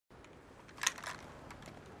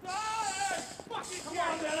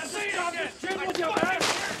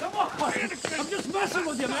messing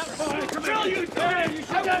with you, man. Oh, come Drill here. you, Hey, you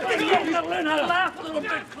should learn how to laugh a little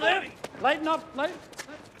bit, Cliff. Lighten up,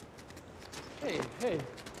 Hey, hey.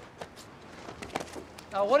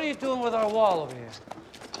 Now, what are you doing with our wall over here?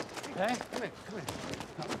 Hey, come here.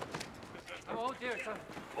 Oh, dear.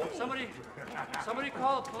 Somebody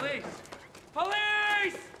call the police.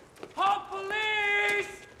 Police! Oh, police!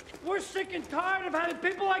 We're sick and tired of having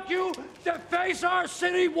people like you deface our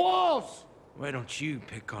city walls. Why don't you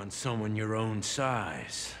pick on someone your own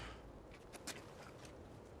size?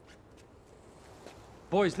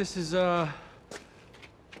 Boys, this is the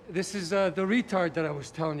retard that I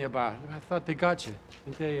was telling you about. I thought they got you.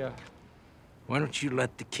 Didn't they, Why don't you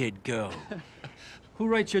let the kid go? Who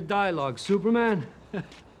writes your dialogue, Superman?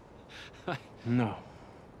 No.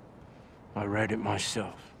 I write it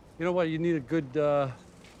myself. You know what? You need a good,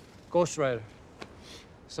 ghostwriter.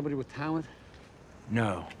 Somebody with talent.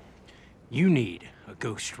 No. You need a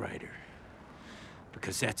ghostwriter.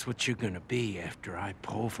 Because that's what you're gonna be after I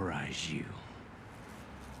pulverize you.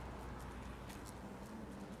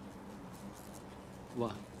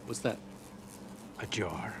 What? What's that? A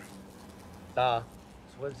jar. So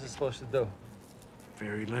what is this supposed to do?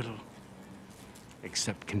 Very little.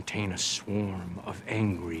 Except contain a swarm of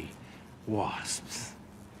angry wasps.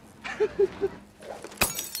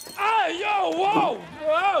 Hey, yo, whoa!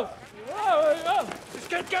 Just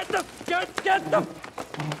get the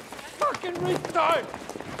fucking retard!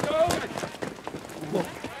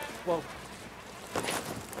 Whoa.